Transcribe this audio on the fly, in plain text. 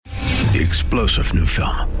the explosive new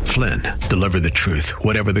film, Flynn, Deliver the Truth,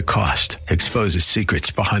 Whatever the Cost, exposes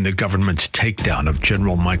secrets behind the government's takedown of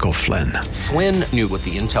General Michael Flynn. Flynn knew what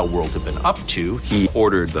the intel world had been up to. He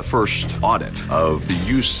ordered the first audit of the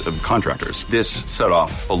use of contractors. This set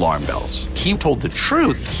off alarm bells. He told the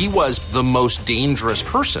truth. He was the most dangerous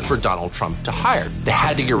person for Donald Trump to hire. They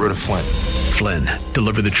had to get rid of Flynn. Flynn,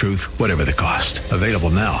 Deliver the Truth, Whatever the Cost. Available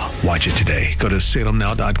now. Watch it today. Go to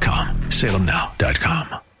salemnow.com.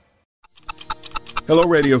 salemnow.com. Hello,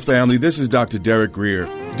 radio family. This is Dr. Derek Grier.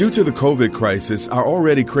 Due to the COVID crisis, our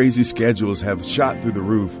already crazy schedules have shot through the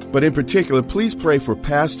roof. But in particular, please pray for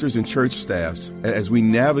pastors and church staffs as we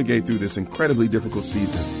navigate through this incredibly difficult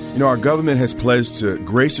season. You know, our government has pledged to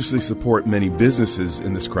graciously support many businesses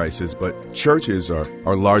in this crisis, but churches are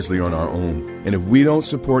largely on our own. And if we don't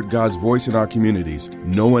support God's voice in our communities,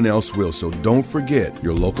 no one else will. So don't forget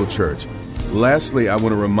your local church. Lastly, I want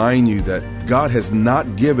to remind you that God has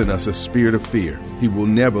not given us a spirit of fear. He will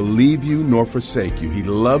never leave you nor forsake you. He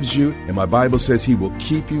loves you, and my Bible says he will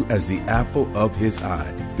keep you as the apple of his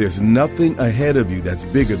eye. There's nothing ahead of you that's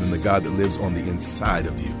bigger than the God that lives on the inside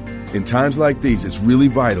of you. In times like these, it's really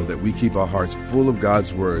vital that we keep our hearts full of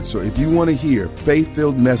God's word. So if you want to hear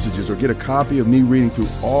faith-filled messages or get a copy of me reading through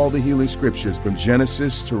all the healing scriptures from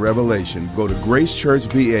Genesis to Revelation, go to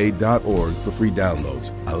gracechurchva.org for free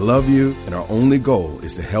downloads. I love you, and our only goal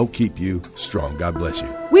is to help keep you strong. God bless you.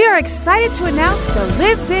 We are excited to announce the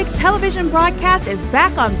Live Big television broadcast is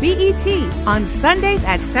back on BET on Sundays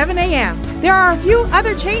at 7 a.m. There are a few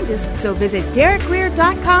other changes, so visit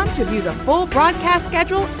DerekGrier.com to view the full broadcast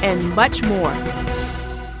schedule and much more.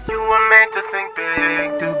 You were meant to think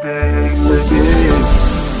big, too big, too big.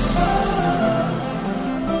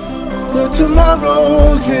 But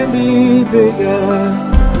tomorrow can be bigger.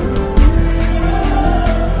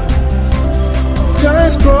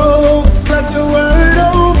 Just grow, let the word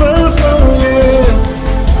overflow,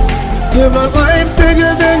 yeah. Live a life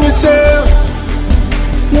bigger than yourself.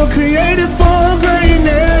 You're created for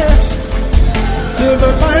greatness. Live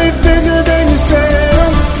a life bigger than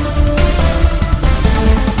yourself.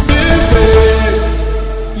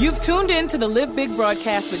 You've tuned in to the Live Big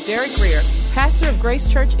broadcast with Derek Grier, pastor of Grace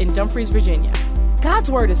Church in Dumfries, Virginia.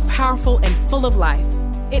 God's word is powerful and full of life.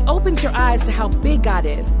 It opens your eyes to how big God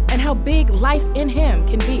is and how big life in Him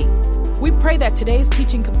can be. We pray that today's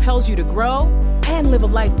teaching compels you to grow and live a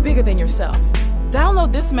life bigger than yourself.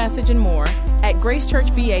 Download this message and more at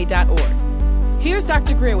gracechurchva.org. Here's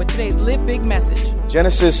Dr. Grier with today's Live Big message.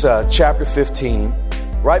 Genesis chapter 15.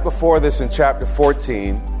 Right before this in chapter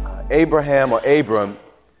 14, Abraham or Abram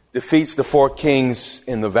defeats the 4 kings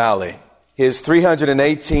in the valley. His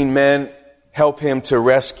 318 men help him to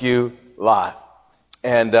rescue Lot.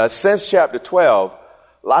 And since chapter 12,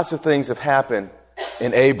 lots of things have happened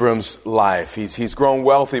in Abram's life. He's grown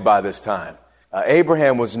wealthy by this time.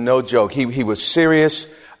 Abraham was no joke. He was serious.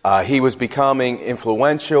 He was becoming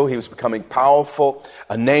influential. He was becoming powerful,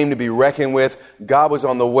 a name to be reckoned with. God was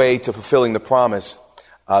on the way to fulfilling the promise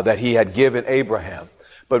that he had given Abraham.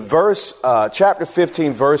 But chapter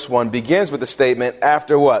 15, verse 1 begins with the statement,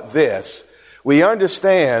 after what? This. We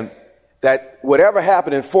understand that whatever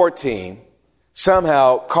happened in 14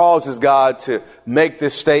 somehow causes God to make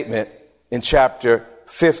this statement in chapter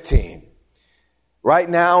 15. Right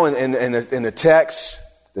now in the text,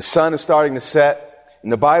 the sun is starting to set, and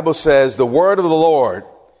the Bible says the word of the Lord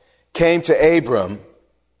came to Abram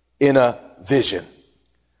in a vision.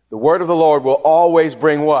 The word of the Lord will always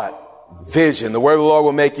bring what? Vision. The word of the Lord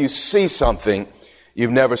will make you see something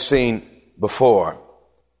you've never seen before.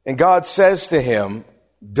 And God says to him,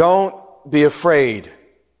 don't be afraid.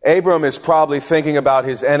 Abram is probably thinking about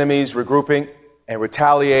his enemies regrouping and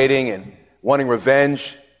retaliating and wanting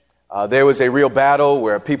revenge. There was a real battle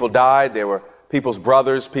where people died. There were people's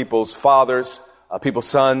brothers, people's fathers, people's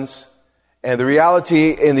sons. And the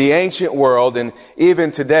reality in the ancient world, and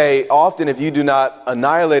even today, often if you do not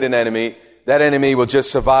annihilate an enemy, that enemy will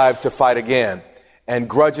just survive to fight again. And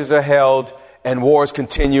grudges are held, and wars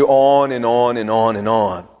continue on and on and on and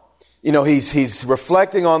on. You know, he's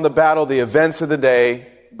reflecting on the battle, the events of the day,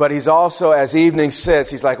 but he's also, as evening sits,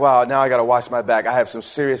 he's like, wow, now I got to watch my back. I have some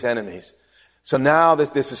serious enemies. So now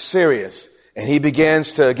this is serious. And he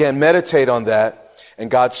begins to, again, meditate on that. And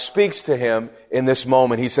God speaks to him in this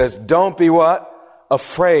moment. He says, don't be what?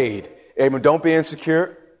 Afraid. Abram, don't be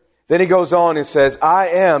insecure. Then he goes on and says, I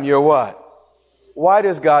am your what? Why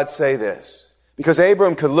does God say this? Because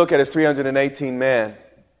Abram could look at his 318 men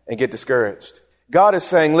and get discouraged. God is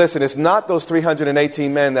saying, listen, it's not those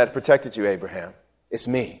 318 men that protected you, Abraham. It's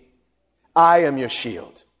me. I am your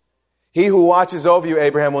shield. He who watches over you,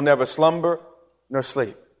 Abraham, will never slumber nor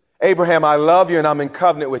sleep. Abraham, I love you and I'm in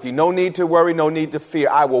covenant with you. No need to worry, no need to fear.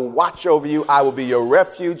 I will watch over you. I will be your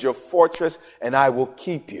refuge, your fortress, and I will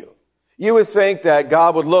keep you. You would think that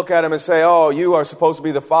God would look at him and say, oh, you are supposed to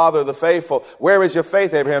be the father of the faithful. Where is your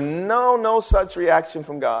faith, Abraham? No such reaction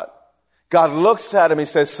from God. God looks at him and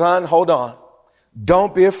says, son, hold on.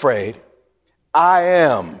 Don't be afraid. I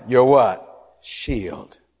am your what?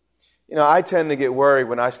 Shield. You know, I tend to get worried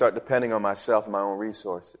when I start depending on myself and my own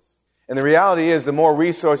resources. And the reality is, the more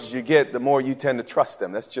resources you get, the more you tend to trust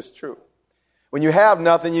them. That's just true. When you have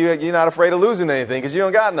nothing, you're not afraid of losing anything because you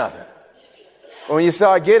don't got nothing. But when you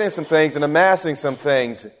start getting some things and amassing some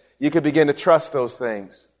things, you could begin to trust those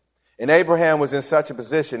things. And Abraham was in such a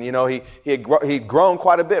position. You know, he'd grown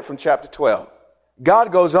quite a bit from chapter 12.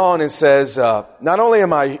 God goes on and says, not only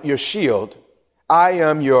am I your shield, I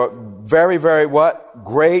am your very, very what?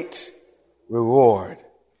 Great reward.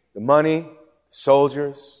 The money,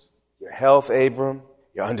 soldiers, your health, Abram,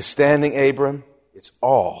 your understanding, Abram, it's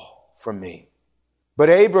all from me. But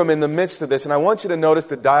Abram, in the midst of this, and I want you to notice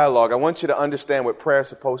the dialogue. I want you to understand what prayer is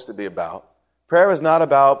supposed to be about. Prayer is not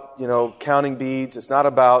about, counting beads. It's not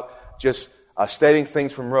about just stating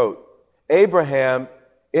things from rote. Abraham,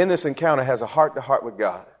 in this encounter, has a heart-to-heart with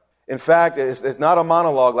God. In fact, it's not a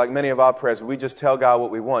monologue like many of our prayers. We just tell God what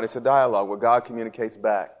we want. It's a dialogue where God communicates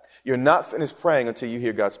back. You're not finished praying until you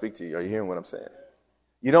hear God speak to you. Are you hearing what I'm saying?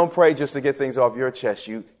 You don't pray just to get things off your chest.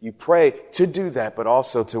 You pray to do that, but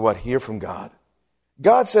also to what? Hear from God.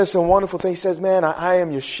 God says some wonderful things. He says, man, I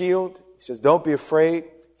am your shield. He says, don't be afraid.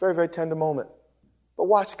 Very, very tender moment. But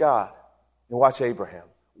watch God and watch Abraham.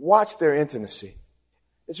 Watch their intimacy.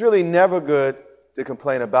 It's really never good to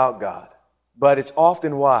complain about God, but it's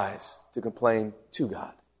often wise to complain to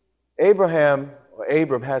God. Abram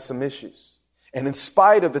has some issues. And in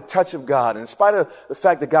spite of the touch of God, in spite of the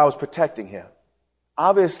fact that God was protecting him,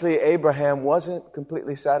 obviously, Abraham wasn't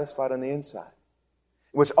completely satisfied on the inside.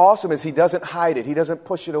 What's awesome is he doesn't hide it. He doesn't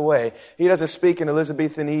push it away. He doesn't speak in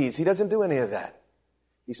Elizabethanese. He doesn't do any of that.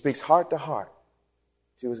 He speaks heart to heart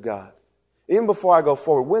to his God. Even before I go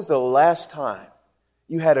forward, when's the last time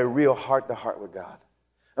you had a real heart to heart with God?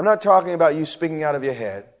 I'm not talking about you speaking out of your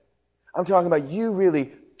head. I'm talking about you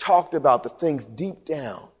really talked about the things deep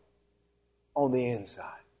down on the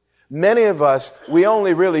inside. Many of us, we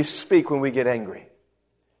only really speak when we get angry.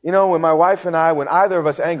 You know, when my wife and I, when either of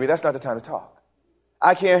us are angry, that's not the time to talk.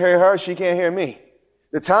 I can't hear her, she can't hear me.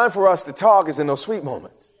 The time for us to talk is in those sweet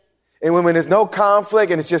moments. And when there's no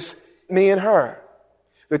conflict and it's just me and her.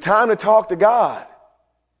 The time to talk to God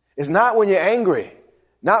is not when you're angry,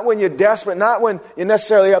 not when you're desperate, not when you're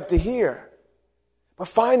necessarily up to here. But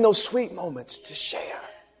find those sweet moments to share.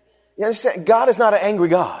 You understand? God is not an angry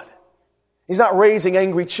God. He's not raising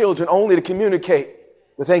angry children only to communicate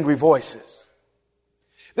with angry voices.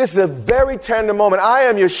 This is a very tender moment. I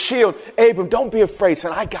am your shield. Abram, don't be afraid,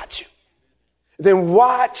 son. I got you. Then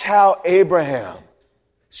watch how Abraham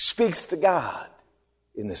speaks to God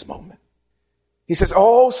in this moment. He says,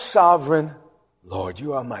 oh, sovereign Lord,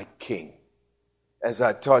 you are my king. As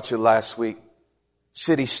I taught you last week,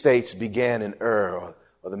 city-states began in Ur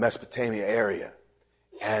or the Mesopotamia area.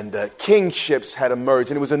 And kingships had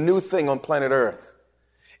emerged. And it was a new thing on planet Earth.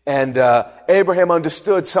 And Abraham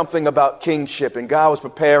understood something about kingship, and God was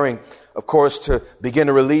preparing, of course, to begin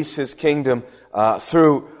to release his kingdom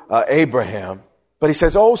through Abraham. But he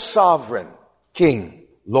says, oh, sovereign King,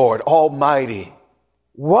 Lord, Almighty,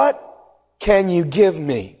 what can you give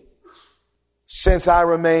me since I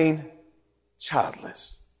remain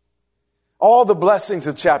childless? All the blessings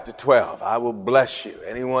of chapter 12, I will bless you.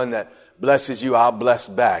 Anyone that blesses you, I'll bless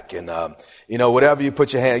back. And, whatever you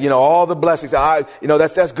put your hand, all the blessings.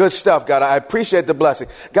 That's good stuff, God. I appreciate the blessing.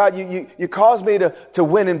 God, you caused me to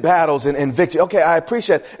win in battles and victory. Okay, I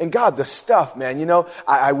appreciate it. And God, the stuff, man,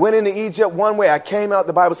 I went into Egypt one way. I came out,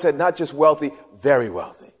 the Bible said, not just wealthy, very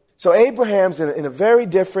wealthy. So Abraham's in a very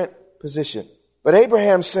different position. But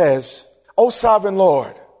Abraham says, oh, sovereign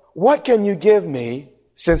Lord, what can you give me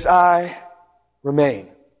since I remain?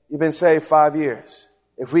 You've been saved 5 years.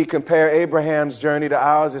 If we compare Abraham's journey to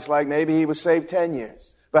ours, it's like maybe he was saved 10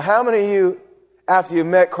 years. But how many of you, after you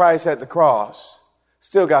met Christ at the cross,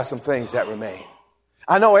 still got some things that remain?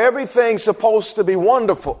 I know everything's supposed to be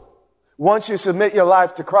wonderful once you submit your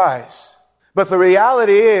life to Christ. But the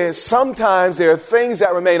reality is sometimes there are things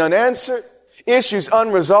that remain unanswered, issues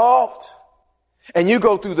unresolved. And you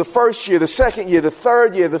go through the first year, the second year, the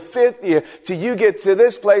third year, the fifth year, till you get to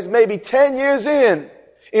this place, maybe 10 years in. And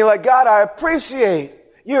you're like, God, I appreciate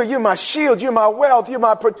you're my shield, you're my wealth, you're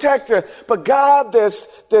my protector. But God, there's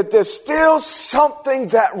still something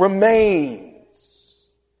that remains.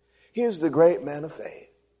 Here's the great man of faith.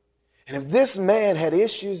 And if this man had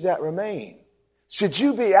issues that remain, should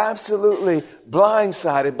you be absolutely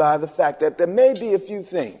blindsided by the fact that there may be a few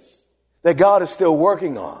things that God is still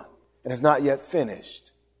working on and has not yet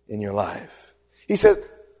finished in your life? He said,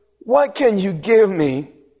 what can you give me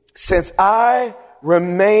since I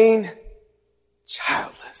remain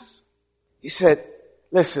childless? He said,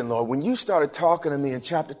 listen, Lord, when you started talking to me in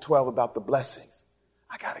chapter 12 about the blessings,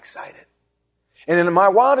 I got excited. And in my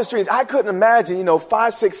wildest dreams, I couldn't imagine,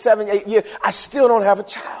 5, 6, 7, 8 years, I still don't have a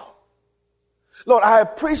child. Lord, I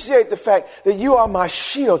appreciate the fact that you are my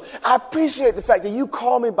shield. I appreciate the fact that you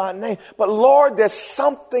call me by name. But Lord, there's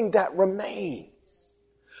something that remains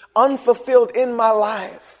unfulfilled in my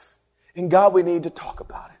life. And God, we need to talk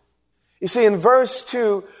about it. You see, in verse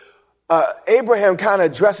 2, Abraham kind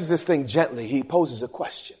of addresses this thing gently. He poses a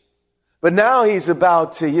question. But now he's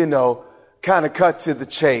about to, kind of cut to the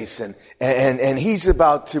chase. And he's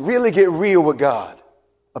about to really get real with God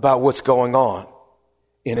about what's going on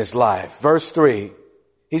in his life. Verse 3,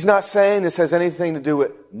 he's not saying this has anything to do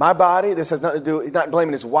with my body. This has nothing to do, he's not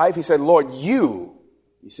blaming his wife. He said, Lord, you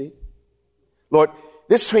see? Lord,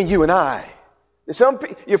 this is between you and I.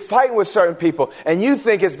 You're fighting with certain people and you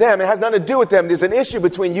think it's them. It has nothing to do with them. There's an issue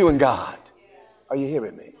between you and God. Are you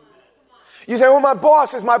hearing me? You say, well, my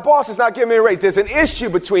boss is not giving me a raise. There's an issue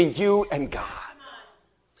between you and God.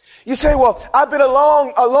 You say, well, I've been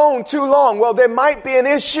alone too long. Well, there might be an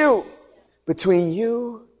issue between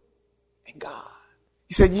you and God.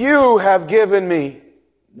 He said, you have given me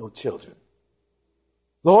no children.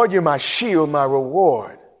 Lord, you're my shield, my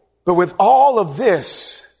reward. But with all of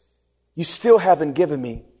this, you still haven't given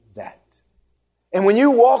me that. And when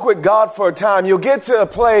you walk with God for a time, you'll get to a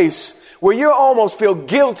place where you almost feel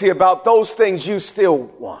guilty about those things you still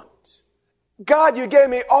want. God, you gave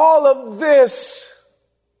me all of this.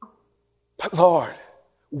 But Lord,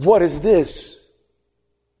 what is this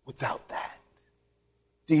without that?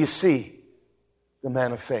 Do you see the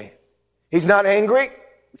man of faith? He's not angry.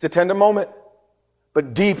 It's a tender moment.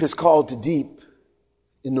 But deep is called to deep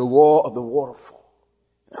in the roar of the waterfall.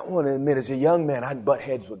 I want to admit, as a young man, I'd butt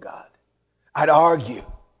heads with God. I'd argue.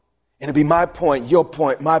 And it'd be my point, your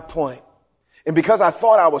point, my point. And because I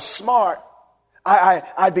thought I was smart,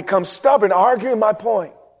 I'd become stubborn, arguing my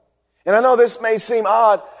point. And I know this may seem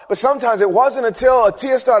odd, but sometimes it wasn't until a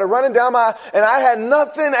tear started running down my eye and I had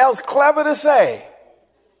nothing else clever to say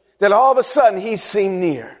that all of a sudden he seemed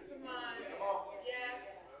near.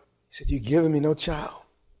 He said, you've given me no child.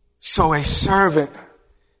 So a servant,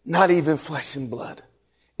 not even flesh and blood,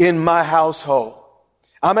 in my household.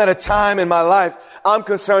 I'm at a time in my life, I'm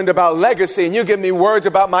concerned about legacy, and you give me words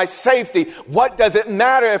about my safety. What does it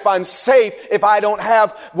matter if I'm safe if I don't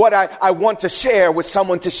have what I want to share with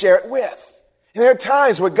someone to share it with? And there are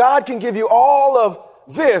times where God can give you all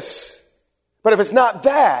of this, but if it's not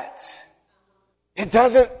that, it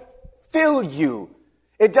doesn't fill you.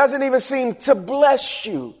 It doesn't even seem to bless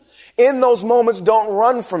you. In those moments, don't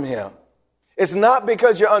run from him. It's not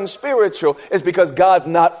because you're unspiritual. It's because God's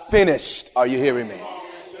not finished. Are you hearing me?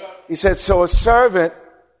 He said, so a servant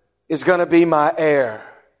is going to be my heir.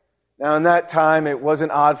 Now, in that time, it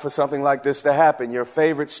wasn't odd for something like this to happen. Your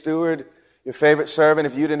favorite steward, your favorite servant,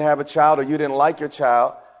 if you didn't have a child or you didn't like your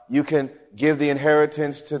child, you can give the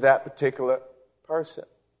inheritance to that particular person.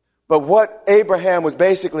 But what Abraham was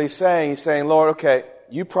basically saying, he's saying, Lord, okay,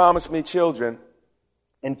 you promised me children,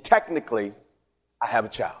 and technically, I have a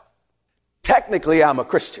child. Technically, I'm a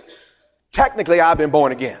Christian. Technically, I've been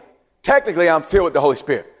born again. Technically, I'm filled with the Holy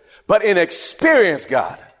Spirit. But in experience,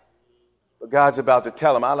 God, but God's about to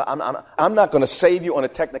tell him, I'm not going to save you on a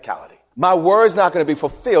technicality. My word's not going to be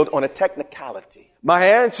fulfilled on a technicality. My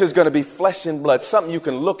answer is going to be flesh and blood, something you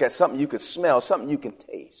can look at, something you can smell, something you can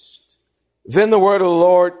taste. Then the word of the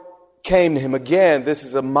Lord came to him. Again, this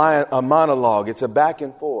is a monologue. It's a back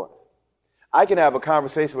and forth. I can have a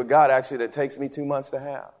conversation with God, actually, that takes me 2 months to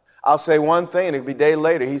have. I'll say one thing, and it'll be a day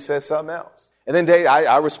later, he says something else. And then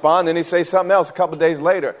I respond, and he says something else a couple of days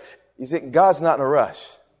later. You see, God's not in a rush.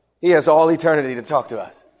 He has all eternity to talk to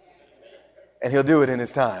us. And he'll do it in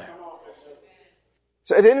his time.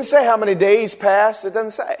 So it didn't say how many days passed. It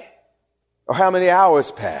doesn't say. Or how many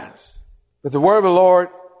hours passed. But the word of the Lord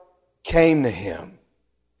came to him.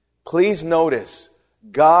 Please notice,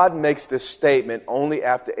 God makes this statement only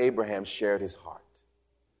after Abraham shared his heart.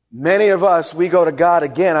 Many of us, we go to God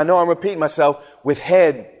again. I know I'm repeating myself with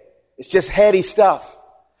head. It's just heady stuff.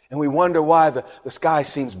 And we wonder why the sky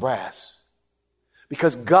seems brass.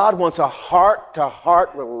 Because God wants a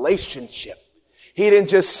heart-to-heart relationship. He didn't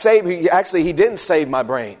just save, he didn't save my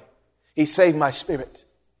brain. He saved my spirit.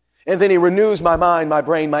 And then he renews my mind, my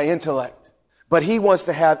brain, my intellect. But he wants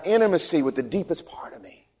to have intimacy with the deepest part of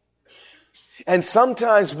me. And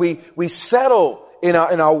sometimes we settle in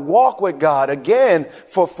our walk with God again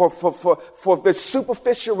for this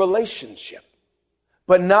superficial relationship.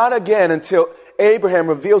 But not again until Abraham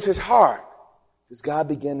reveals his heart. Does God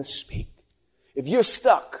begin to speak? If you're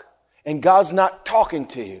stuck and God's not talking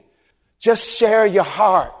to you, just share your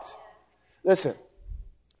heart. Listen,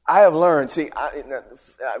 I have learned,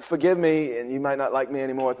 forgive me, and you might not like me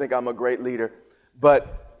anymore, think I'm a great leader,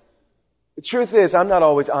 but the truth is I'm not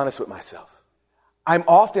always honest with myself. I'm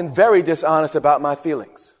often very dishonest about my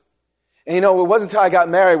feelings. And it wasn't until I got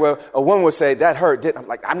married where a woman would say, that hurt, didn't? I'm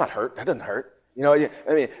like, I'm not hurt, that doesn't hurt.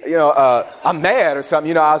 I'm mad or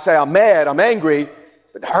something. I'll say I'm mad, I'm angry,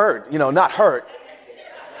 but hurt, not hurt.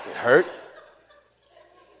 Get hurt.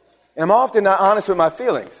 And I'm often not honest with my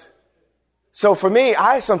feelings. So for me,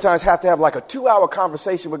 I sometimes have to have like a 2-hour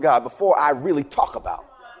conversation with God before I really talk about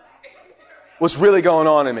what's really going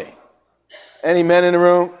on in me. Any men in the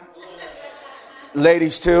room?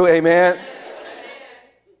 Ladies too, amen.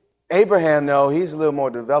 Abraham, though, he's a little more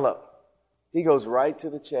developed. He goes right to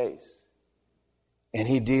the chase. And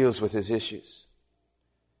he deals with his issues.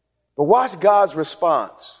 But watch God's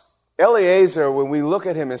response. Eliezer, when we look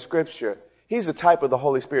at him in Scripture, he's a type of the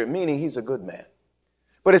Holy Spirit, meaning he's a good man.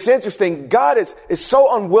 But it's interesting, God is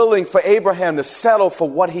so unwilling for Abraham to settle for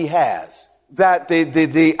what he has, that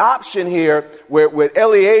the option here with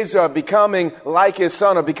Eliezer becoming like his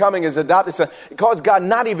son or becoming his adopted son, it caused God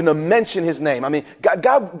not even to mention his name. I mean,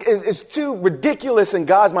 God is too ridiculous in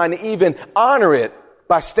God's mind to even honor it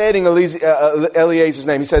by stating Eliezer's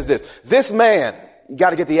name. He says this man, you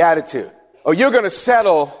got to get the attitude. Oh, you're going to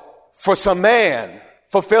settle for some man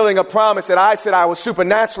fulfilling a promise that I said I was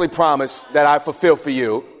supernaturally promised that I fulfill for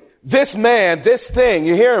you. This man, this thing,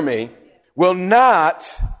 you hear me, will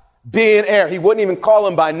not be an heir. He wouldn't even call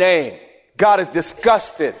him by name. God is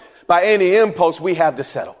disgusted by any impulse we have to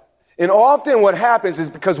settle. And often what happens is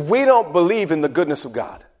because we don't believe in the goodness of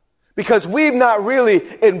God, because we've not really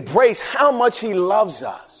embraced how much he loves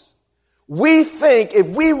us. We think if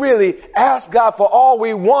we really asked God for all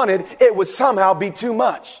we wanted, it would somehow be too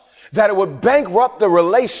much, that it would bankrupt the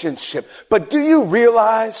relationship. But do you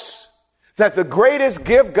realize that the greatest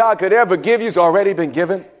gift God could ever give you has already been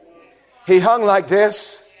given? He hung like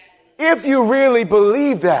this. If you really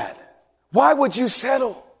believe that, why would you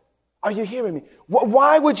settle? Are you hearing me?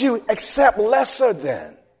 Why would you accept lesser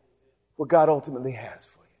than what God ultimately has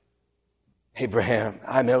for you? Abraham,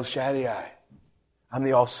 I'm El Shaddai. I'm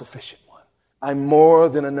the all-sufficient one. I'm more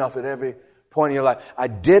than enough at every point in your life. I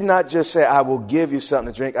did not just say, I will give you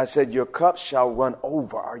something to drink. I said, your cup shall run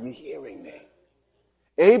over. Are you hearing me?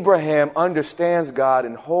 Abraham understands God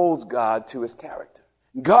and holds God to his character.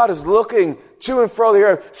 God is looking to and fro the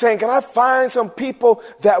earth, saying, can I find some people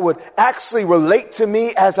that would actually relate to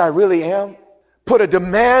me as I really am? Put a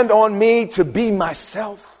demand on me to be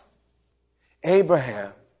myself?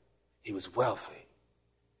 Abraham, he was wealthy.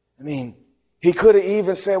 I mean, he could have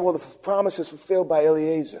even said, well, the promise is fulfilled by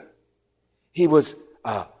Eliezer. He was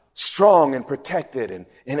strong and protected and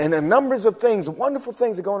the numbers of things, wonderful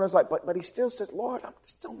things are going on in his life. But he still says, Lord, I'm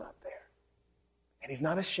still not there. And he's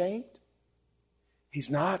not ashamed. He's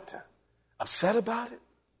not upset about it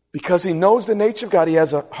because he knows the nature of God. He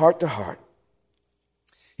has a heart to heart.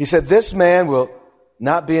 He said, this man will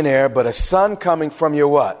not be an heir, but a son coming from your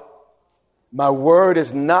what? My word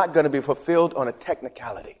is not going to be fulfilled on a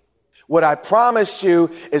technicality. What I promised you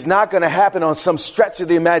is not going to happen on some stretch of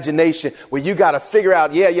the imagination where you got to figure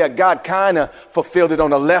out, God kind of fulfilled it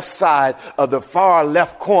on the left side of the far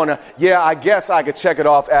left corner. Yeah, I guess I could check it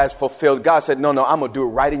off as fulfilled. God said, no, I'm going to do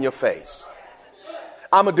it right in your face.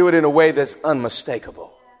 I'm going to do it in a way that's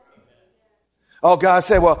unmistakable. Oh, God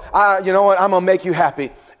said, well, you know what? I'm going to make you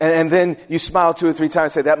happy. And then you smile 2 or 3 times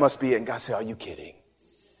and say, that must be it. And God said, are you kidding?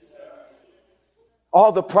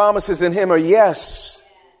 All the promises in him are yes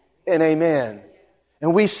and amen.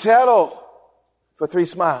 And we settle for 3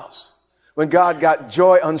 smiles when God got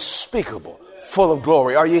joy unspeakable, full of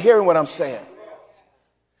glory. Are you hearing what I'm saying?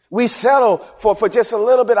 We settle for just a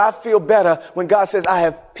little bit. I feel better when God says, I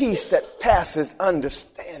have peace that passes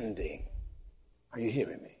understanding. Are you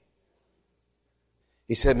hearing me?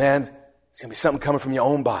 He said, man, it's going to be something coming from your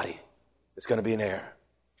own body. It's going to be an heir.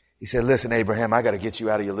 He said, listen, Abraham, I got to get you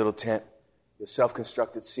out of your little tent, your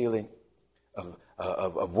self-constructed ceiling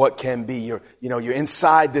of what can be. You're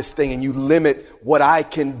inside this thing and you limit what I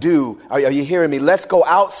can do. Are you hearing me? Let's go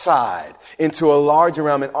outside into a larger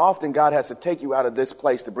realm. And often God has to take you out of this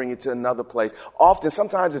place to bring you to another place.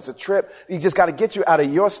 Sometimes it's a trip. You just got to get you out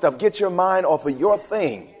of your stuff. Get your mind off of your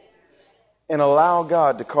thing and allow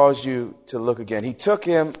God to cause you to look again. He took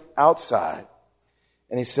him outside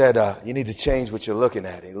And he said, you need to change what you're looking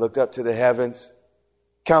at. He looked up to the heavens.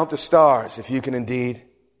 Count the stars, if you can indeed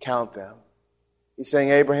count them. He's saying,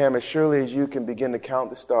 Abraham, as surely as you can begin to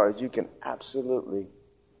count the stars, you can absolutely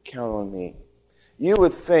count on me. You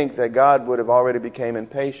would think that God would have already became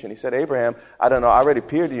impatient. He said, Abraham, I don't know, I already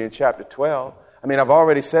appeared to you in chapter 12. I mean, I've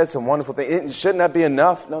already said some wonderful things. Shouldn't that be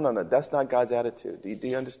enough? No. That's not God's attitude. Do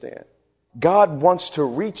you understand? God wants to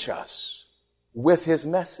reach us with his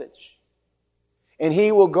message. And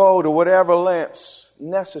he will go to whatever lengths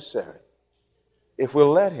necessary if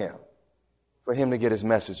we'll let him, for him to get his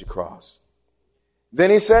message across.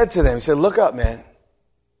 Then he said to them, he said, look up, man.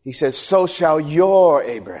 He said, so shall your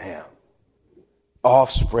Abraham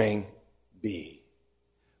offspring be.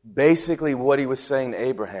 Basically what he was saying to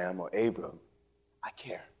Abraham or Abram, I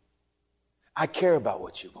care. I care about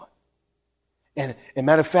what you want. And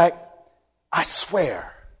matter of fact, I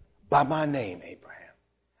swear by my name, Abraham,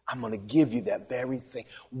 I'm going to give you that very thing.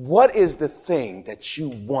 What is the thing that you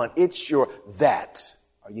want? It's your that.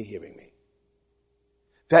 Are you hearing me?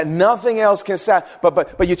 That nothing else can satisfy.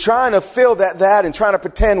 But you're trying to fill that and trying to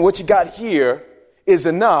pretend what you got here is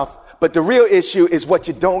enough. But the real issue is what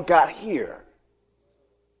you don't got here.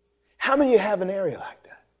 How many of you have an area like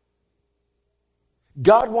that?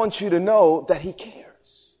 God wants you to know that he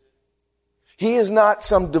cares. He is not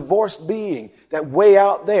some divorced being that way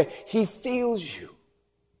out there. He feels you.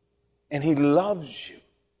 And he loves you.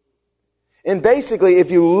 And basically,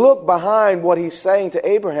 if you look behind what he's saying to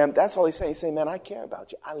Abraham, that's all he's saying. He's saying, man, I care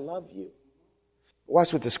about you. I love you.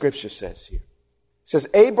 Watch what the scripture says here. It says,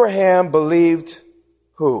 Abraham believed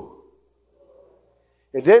who?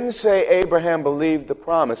 It didn't say Abraham believed the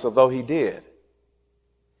promise, although he did.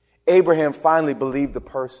 Abraham finally believed the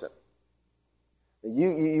person.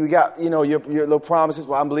 You got, your little promises.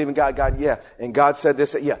 Well, I'm believing God. God, yeah. And God said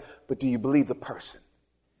this, yeah. But do you believe the person?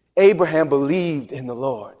 Abraham believed in the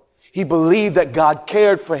Lord. He believed that God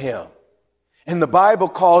cared for him. And the Bible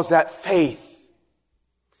calls that faith.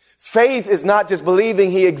 Faith is not just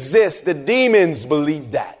believing he exists. The demons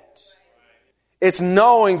believe that. It's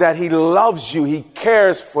knowing that he loves you. He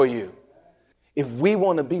cares for you. If we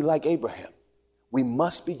want to be like Abraham, we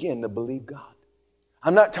must begin to believe God.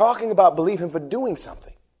 I'm not talking about believe him for doing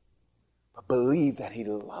something, but believe that he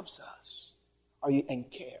loves us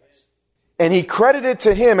and cares. And he credited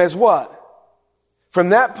to him as what? From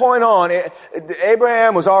that point on,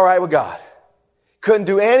 Abraham was all right with God. Couldn't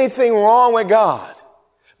do anything wrong with God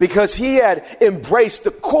because he had embraced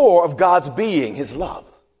the core of God's being, his love.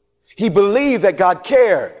 He believed that God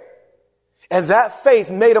cared. And that faith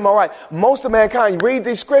made him all right. Most of mankind, you read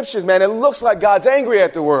these scriptures, man, it looks like God's angry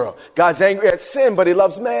at the world. God's angry at sin, but he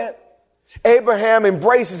loves man. Abraham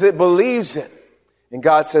embraces it, believes it. And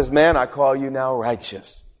God says, man, I call you now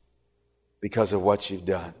righteous because of what you've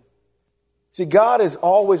done. See, God is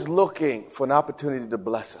always looking for an opportunity to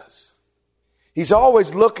bless us. He's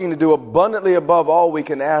always looking to do abundantly above all we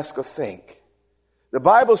can ask or think. The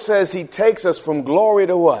Bible says he takes us from glory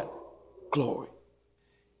to what? Glory.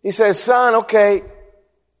 He says, son, okay,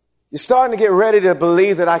 you're starting to get ready to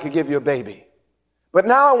believe that I could give you a baby. But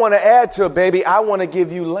now I want to add to a baby, I want to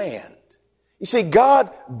give you land. You see,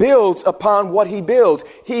 God builds upon what he builds.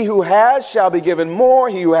 He who has shall be given more.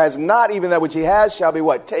 He who has not, even that which he has, shall be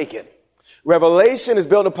what? Taken. Revelation is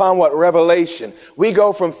built upon what? Revelation. We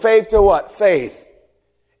go from faith to what? Faith.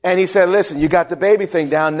 And he said, listen, you got the baby thing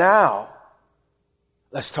down now.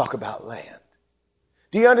 Let's talk about land.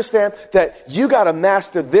 Do you understand that you got to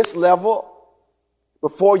master this level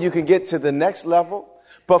before you can get to the next level?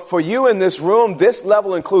 But for you in this room, this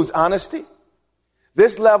level includes honesty.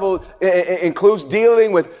 This level includes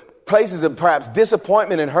dealing with places of perhaps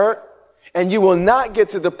disappointment and hurt. And you will not get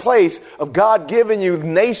to the place of God giving you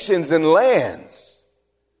nations and lands,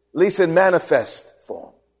 at least in manifest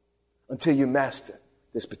form, until you master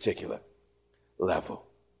this particular level.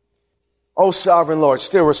 Oh, sovereign Lord,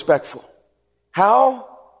 still respectful. How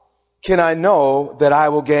can I know that I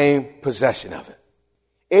will gain possession of it?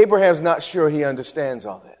 Abraham's not sure he understands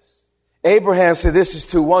all this. Abraham said, this is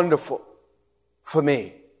too wonderful for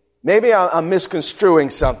me. Maybe I'm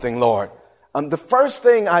misconstruing something, Lord. The first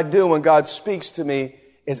thing I do when God speaks to me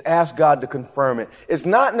is ask God to confirm it. It's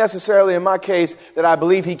not necessarily in my case that I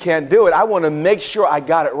believe he can't do it. I want to make sure I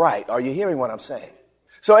got it right. Are you hearing what I'm saying?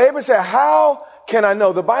 So Abraham said, how can I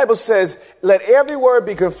know? The Bible says, let every word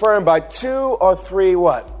be confirmed by 2 or 3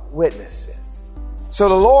 what? Witnesses. So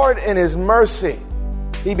the Lord in his mercy,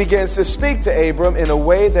 he begins to speak to Abram in a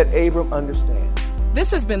way that Abram understands.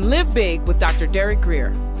 This has been Live Big with Dr. Derek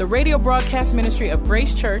Grier, the radio broadcast ministry of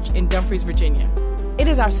Grace Church in Dumfries, Virginia. It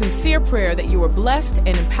is our sincere prayer that you are blessed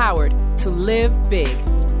and empowered to live big.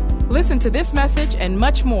 Listen to this message and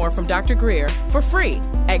much more from Dr. Greer for free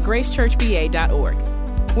at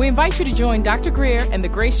gracechurchva.org. We invite you to join Dr. Greer and the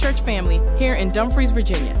Grace Church family here in Dumfries,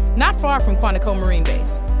 Virginia, not far from Quantico Marine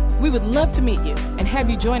Base. We would love to meet you and have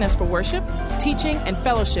you join us for worship, teaching, and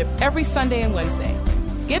fellowship every Sunday and Wednesday.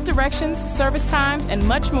 Get directions, service times, and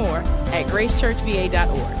much more at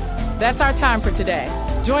gracechurchva.org. That's our time for today.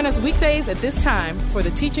 Join us weekdays at this time for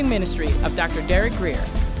the teaching ministry of Dr. Derek Greer.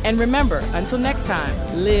 And remember, until next time,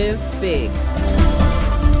 live big.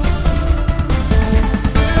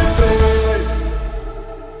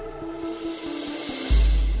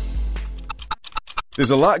 There's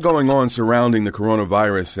a lot going on surrounding the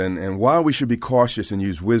coronavirus, and while we should be cautious and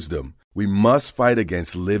use wisdom, we must fight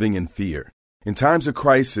against living in fear. In times of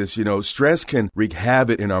crisis, stress can wreak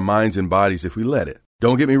havoc in our minds and bodies if we let it.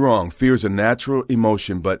 Don't get me wrong, fear is a natural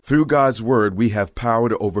emotion, but through God's word, we have power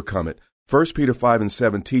to overcome it. 1 Peter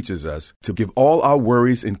 5:7 teaches us to give all our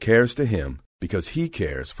worries and cares to Him because He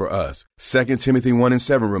cares for us. 2 Timothy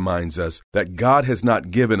 1:7 reminds us that God has not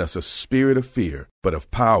given us a spirit of fear, but of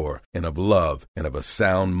power and of love and of a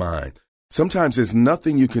sound mind. Sometimes there's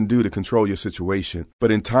nothing you can do to control your situation,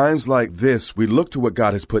 but in times like this, we look to what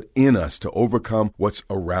God has put in us to overcome what's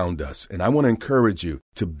around us. And I want to encourage you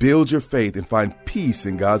to build your faith and find peace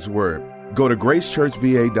in God's Word. Go to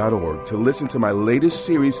gracechurchva.org to listen to my latest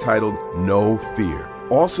series titled No Fear.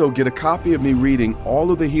 Also, get a copy of me reading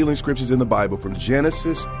all of the healing scriptures in the Bible from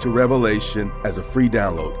Genesis to Revelation as a free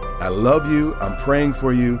download. I love you, I'm praying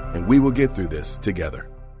for you, and we will get through this together.